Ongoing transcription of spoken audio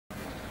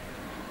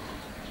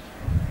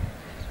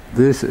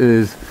this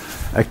is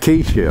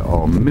acacia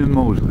or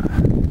mimosa.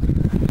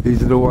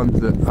 These are the ones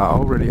that are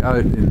already out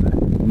in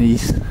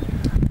Nice,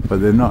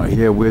 but they're not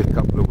here. We're a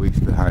couple of weeks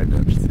behind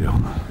them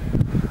still.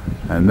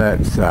 And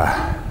that's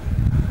a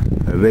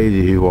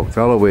lady who walked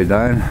all the way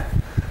down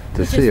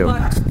to see them.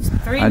 Walked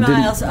 3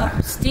 miles up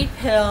a steep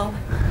hill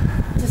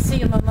to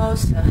see a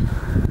mimosa.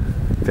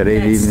 That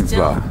ain't even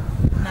flower.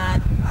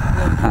 Not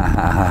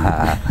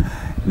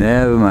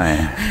Never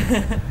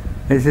mind.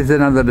 This is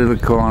another little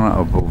corner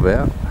of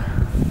Beauvert.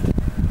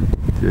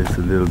 Just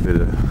a little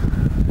bit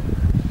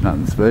of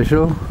nothing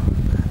special.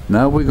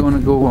 Now we're going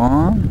to go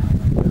on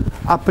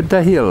up at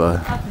the hill.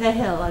 Up the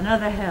hill,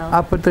 another hill.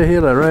 Up at the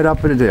hill, right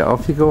up at there.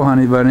 Off you go,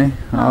 honey bunny.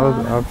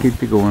 I'll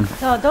keep you going.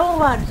 No, don't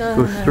want to.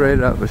 Go straight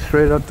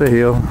up the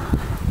hill.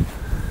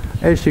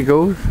 There she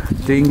goes.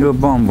 Dingle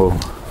Bumble.